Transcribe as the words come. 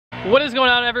What is going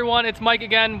on, everyone? It's Mike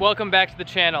again. Welcome back to the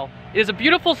channel. It is a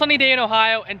beautiful sunny day in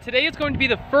Ohio, and today is going to be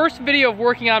the first video of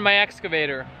working on my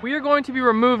excavator. We are going to be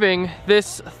removing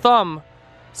this thumb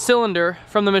cylinder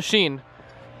from the machine.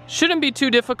 Shouldn't be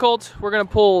too difficult. We're going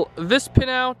to pull this pin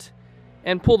out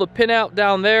and pull the pin out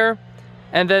down there,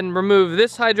 and then remove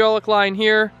this hydraulic line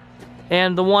here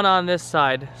and the one on this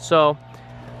side. So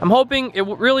I'm hoping it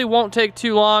really won't take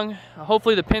too long.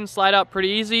 Hopefully the pins slide out pretty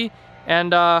easy,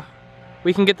 and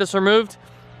we can get this removed.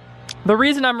 The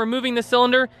reason I'm removing this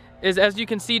cylinder is, as you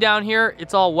can see down here,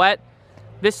 it's all wet.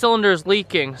 This cylinder is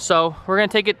leaking, so we're gonna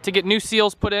take it to get new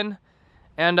seals put in,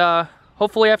 and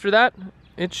hopefully after that,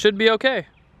 it should be okay.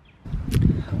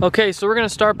 Okay, so we're gonna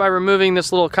start by removing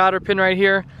this little cotter pin right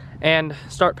here and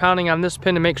start pounding on this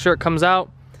pin to make sure it comes out,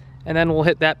 and then we'll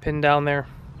hit that pin down there.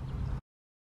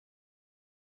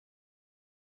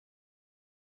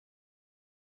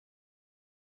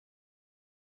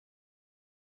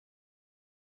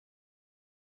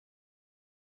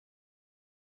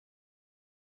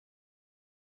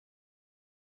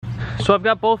 So I've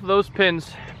got both of those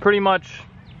pins pretty much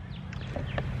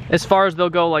as far as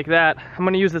they'll go, like that. I'm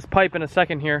going to use this pipe in a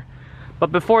second here,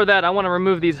 but before that I want to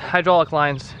remove these hydraulic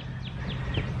lines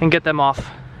and get them off.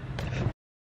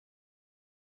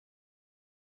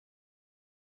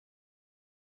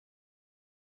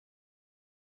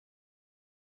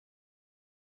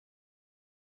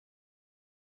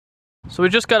 So we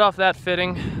just got off that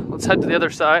fitting. Let's head to the other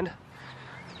side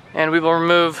and we will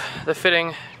remove the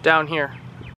fitting down here.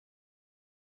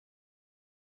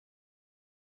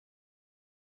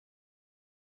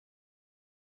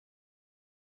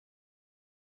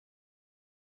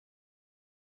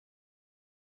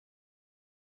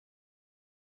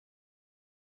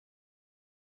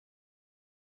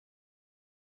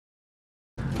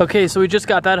 Okay, so we just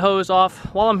got that hose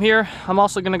off. While I'm here, I'm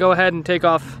also gonna go ahead and take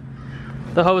off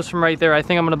the hose from right there. I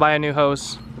think I'm gonna buy a new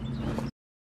hose.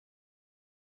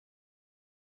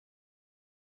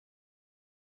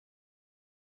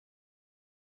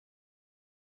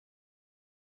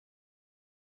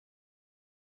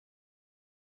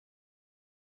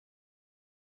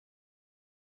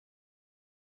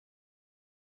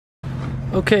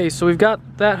 Okay, so we've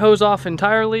got that hose off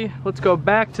entirely. Let's go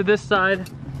back to this side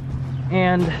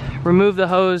and remove the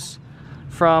hose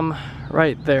from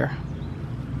right there.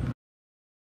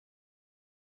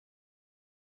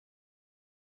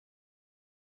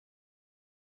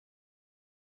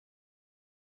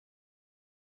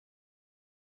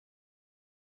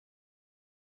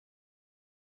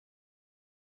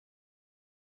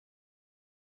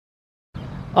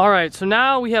 Alright, so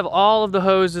now we have all of the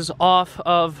hoses off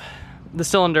of the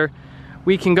cylinder.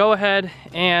 We can go ahead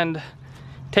and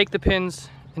take the pins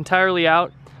entirely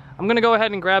out. I'm gonna go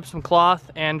ahead and grab some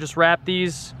cloth and just wrap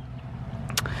these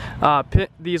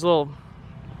little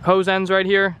hose ends right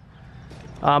here.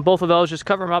 Both of those, just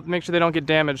cover them up and make sure they don't get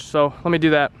damaged. So let me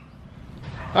do that.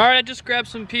 All right, I just grabbed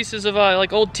some pieces of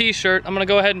like old t-shirt. I'm gonna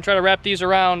go ahead and try to wrap these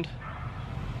around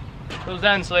those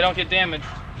ends so they don't get damaged.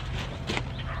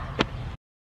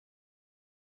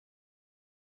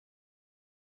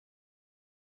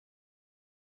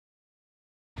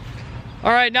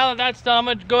 All right, now that that's done, I'm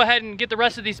gonna go ahead and get the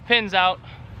rest of these pins out.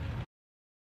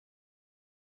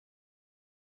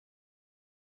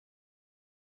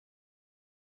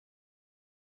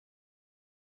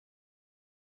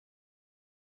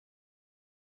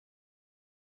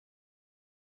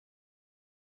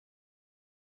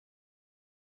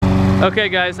 Okay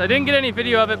guys, I didn't get any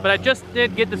video of it, but I just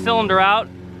did get the cylinder out.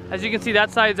 As you can see, that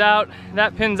side's out,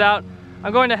 that pin's out.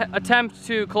 I'm going to attempt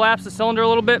to collapse the cylinder a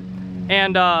little bit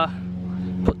and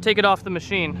take it off the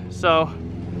machine. So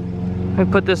I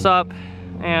put this up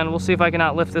and we'll see if I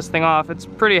can lift this thing off. It's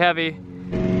pretty heavy.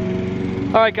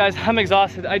 All right guys, I'm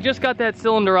exhausted. I just got that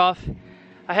cylinder off.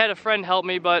 I had a friend help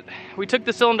me, but we took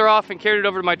the cylinder off and carried it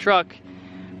over to my truck.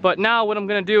 But now what I'm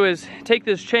gonna do is take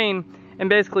this chain and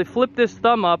basically flip this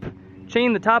thumb up,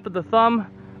 chain the top of the thumb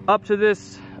up to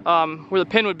this, where the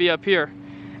pin would be up here.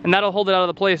 And that'll hold it out of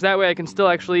the place. That way I can still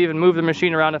actually even move the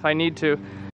machine around if I need to.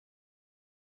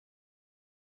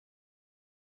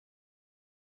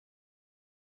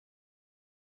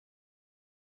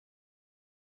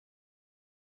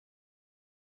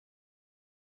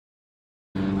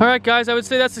 Alright guys, I would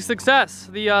say that's a success.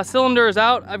 The cylinder is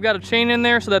out. I've got a chain in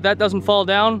there so that that doesn't fall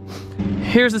down.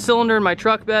 Here's the cylinder in my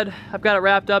truck bed. I've got it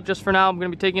wrapped up just for now. I'm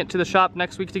going to be taking it to the shop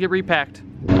next week to get repacked.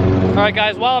 Alright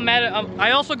guys, while I'm at it,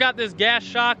 I also got this gas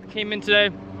shock that came in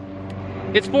today.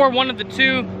 It's for one of the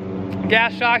two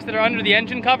gas shocks that are under the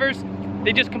engine covers.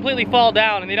 They just completely fall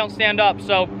down and they don't stand up.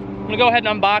 So I'm going to go ahead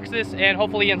and unbox this and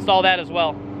hopefully install that as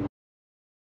well.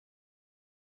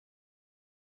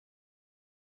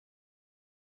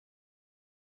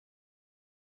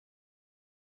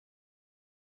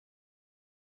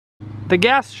 the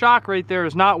gas shock right there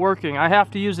is not working. I have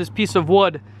to use this piece of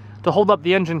wood to hold up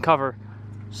the engine cover.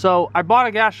 So I bought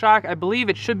a gas shock. I believe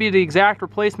it should be the exact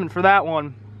replacement for that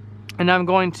one. And I'm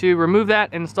going to remove that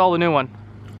and install a new one.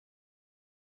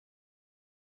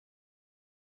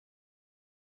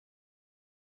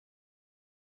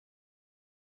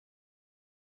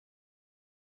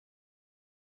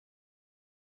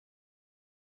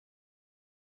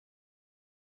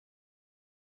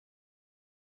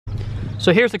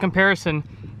 So here's the comparison.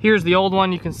 Here's the old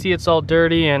one. You can see it's all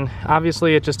dirty and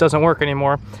obviously it just doesn't work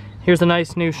anymore. Here's the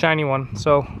nice new shiny one.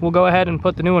 So we'll go ahead and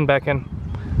put the new one back in.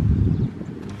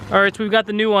 All right, so we've got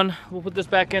the new one. We'll put this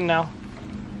back in now.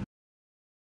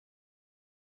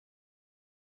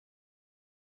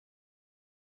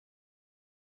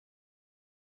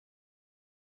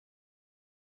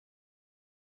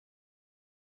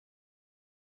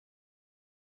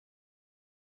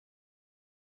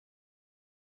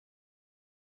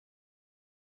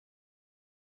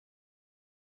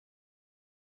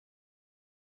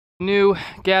 New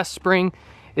gas spring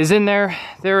is in there.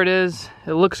 There it is.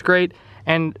 It looks great,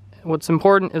 and what's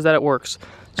important is that it works.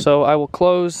 So I will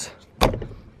close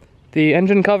the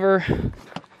engine cover.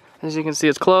 As you can see,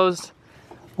 it's closed.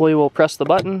 We will press the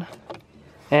button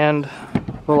and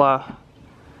voila,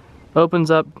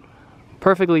 opens up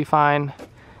perfectly fine,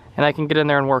 and I can get in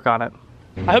there and work on it.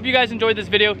 I hope you guys enjoyed this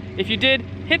video. If you did,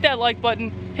 hit that like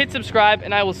button, hit subscribe,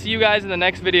 and I will see you guys in the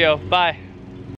next video. Bye.